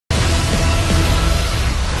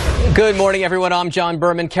Good morning, everyone. I'm John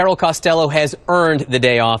Berman. Carol Costello has earned the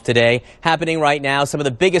day off today. Happening right now, some of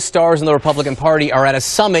the biggest stars in the Republican Party are at a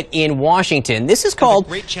summit in Washington. This is called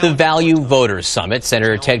the Value Voters Summit.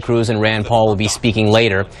 Senator Ted Cruz and Rand Paul will be speaking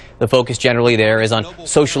later. The focus generally there is on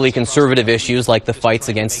socially conservative issues like the fights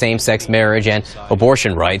against same-sex marriage and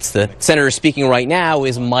abortion rights. The senator speaking right now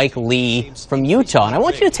is Mike Lee from Utah. And I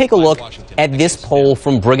want you to take a look at this poll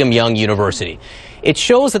from Brigham Young University. It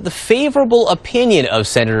shows that the favorable opinion of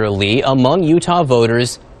Senator Lee among Utah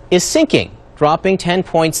voters is sinking, dropping 10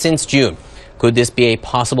 points since June. Could this be a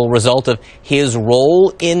possible result of his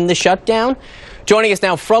role in the shutdown? Joining us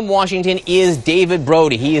now from Washington is David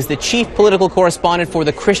Brody. He is the chief political correspondent for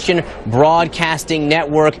the Christian Broadcasting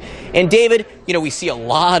Network. And David, you know, we see a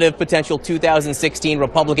lot of potential 2016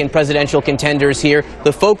 Republican presidential contenders here.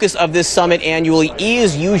 The focus of this summit annually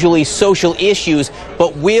is usually social issues,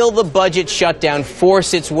 but will the budget shutdown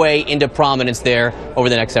force its way into prominence there over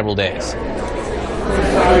the next several days?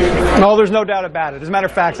 No, there's no doubt about it. As a matter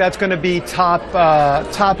of fact, that's going to be top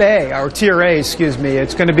A, or tier A, excuse me.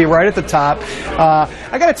 It's going to be right at the top.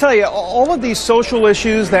 I got to tell you, all of these social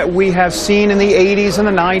issues that we have seen in the 80s and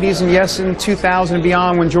the 90s, and yes, in 2000 and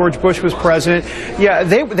beyond when George Bush was president, yeah,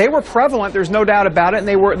 they were prevalent. There's no doubt about it, and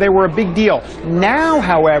they were a big deal. Now,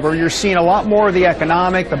 however, you're seeing a lot more of the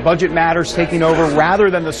economic, the budget matters taking over rather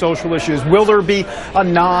than the social issues. Will there be a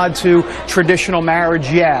nod to traditional marriage?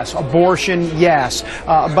 Yes. Abortion? Yes.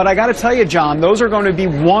 But I got to tell you, John, those are going to be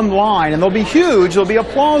one line, and they'll be huge. There'll be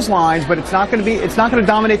applause lines, but it's not going to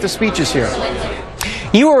dominate the speeches here.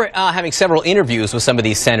 You were having several interviews with some of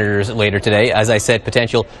these senators later today. As I said,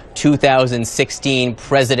 potential 2016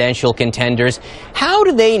 presidential contenders. How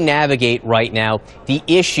do they navigate right now the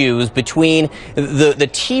issues between the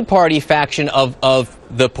Tea Party faction of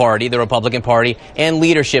the party, the Republican Party, and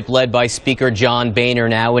leadership led by Speaker John Boehner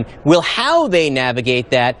now? And will how they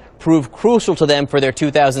navigate that prove crucial to them for their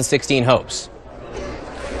 2016 hopes?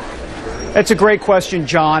 That's a great question,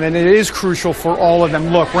 John, and it is crucial for all of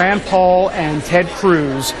them. Look, Rand Paul and Ted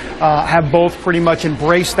Cruz have both pretty much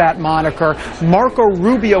embraced that moniker. Marco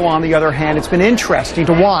Rubio, on the other hand, it's been interesting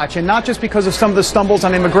to watch, and not just because of some of the stumbles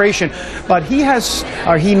on immigration, but he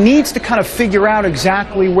needs to kind of figure out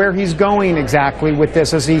exactly where he's going exactly with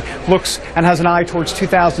this as he looks and has an eye towards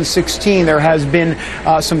 2016. There has been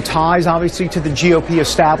some ties, obviously, to the GOP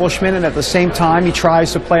establishment, and at the same time, he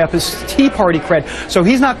tries to play up his Tea Party cred. So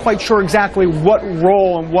he's not quite sure exactly what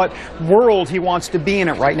role and what world he wants to be in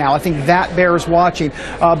it right now. I think that bears watching.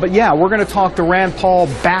 But yeah, we're going to talk to Rand Paul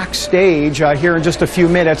backstage here in just a few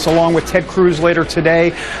minutes, along with Ted Cruz later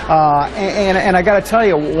today. And I got to tell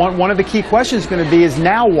you, one of the key questions is going to be is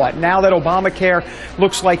now what? Now that Obamacare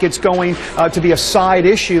looks like it's going to be a side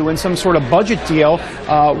issue in some sort of budget deal,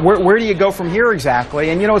 where do you go from here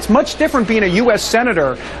exactly? And, you know, it's much different being a U.S.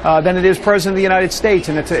 Senator than it is President of the United States,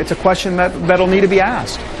 and it's a question that'll need to be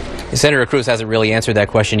asked. Senator Cruz hasn't really answered that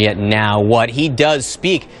question yet. Now what? He does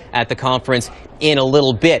speak at the conference in a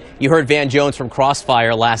little bit. You heard Van Jones from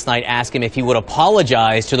Crossfire last night ask him if he would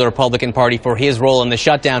apologize to the Republican Party for his role in the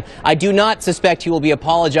shutdown. I do not suspect he will be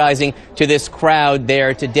apologizing to this crowd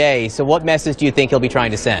there today. So what message do you think he'll be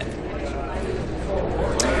trying to send?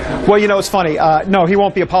 Well, you know, it's funny. No, he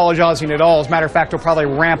won't be apologizing at all. As a matter of fact, he'll probably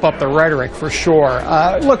ramp up the rhetoric for sure.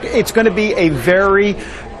 Look, it's going to be a very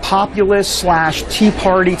populist/Tea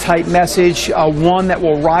Party type message, one that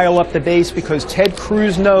will rile up the base, because Ted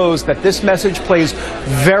Cruz knows that this message plays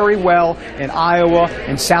very well in Iowa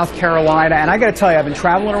and South Carolina. And I got to tell you, I've been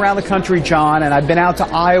traveling around the country, John, and I've been out to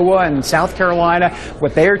Iowa and South Carolina.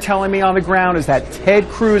 What they are telling me on the ground is that Ted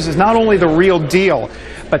Cruz is not only the real deal,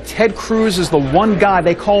 but Ted Cruz is the one guy,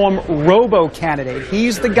 they call him robo-candidate.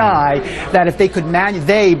 He's the guy that if they could,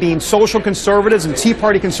 they being social conservatives and Tea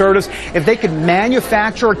Party conservatives, if they could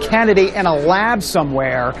manufacture a candidate in a lab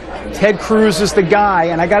somewhere, Ted Cruz is the guy.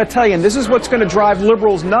 And I got to tell you, and this is what's going to drive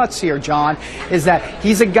liberals nuts here, John, is that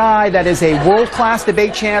he's a guy that is a world-class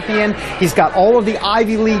debate champion. He's got all of the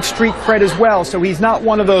Ivy League street cred as well, so he's not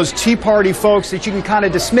one of those Tea Party folks that you can kind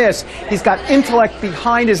of dismiss. He's got intellect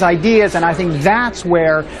behind his ideas, and I think that's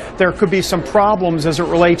where there could be some problems as it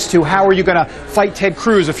relates to how are you going to fight Ted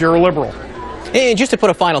Cruz if you're a liberal. And just to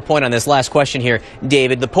put a final point on this last question here,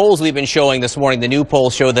 David, the polls we've been showing this morning, the new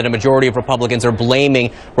polls show that a majority of Republicans are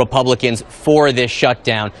blaming Republicans for this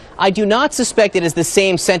shutdown. I do not suspect it is the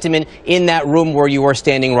same sentiment in that room where you are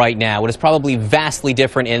standing right now. It is probably vastly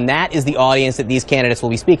different, and that is the audience that these candidates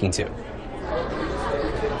will be speaking to.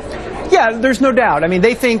 Yeah, there's no doubt. I mean,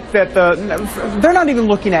 they think that they're not even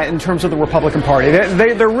looking at it in terms of the Republican Party.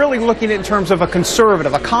 They're really looking at it in terms of a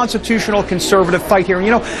conservative, a constitutional conservative fight here. And,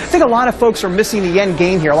 you know, I think a lot of folks are missing the end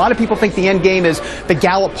game here. A lot of people think the end game is the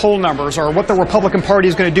Gallup poll numbers or what the Republican Party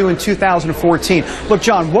is going to do in 2014. Look,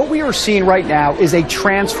 John, what we are seeing right now is a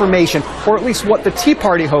transformation, or at least what the Tea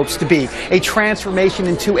Party hopes to be, a transformation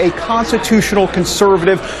into a constitutional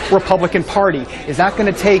conservative Republican Party. Is that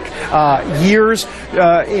going to take years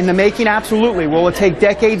in the making? Absolutely. Will it take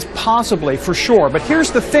decades? Possibly, for sure. But here's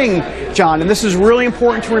the thing, John, and this is really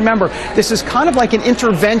important to remember. This is kind of like an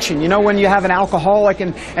intervention. You know, when you have an alcoholic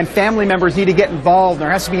and family members need to get involved, there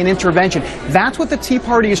has to be an intervention. That's what the Tea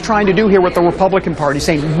Party is trying to do here with the Republican Party,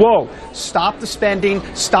 saying, whoa, stop the spending,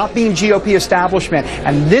 stop being GOP establishment.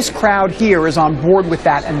 And this crowd here is on board with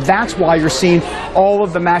that, and that's why you're seeing all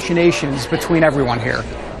of the machinations between everyone here.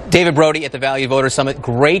 David Brody at the Value Voters Summit.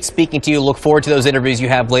 Great speaking to you. Look forward to those interviews you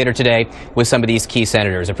have later today with some of these key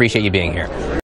senators. Appreciate you being here.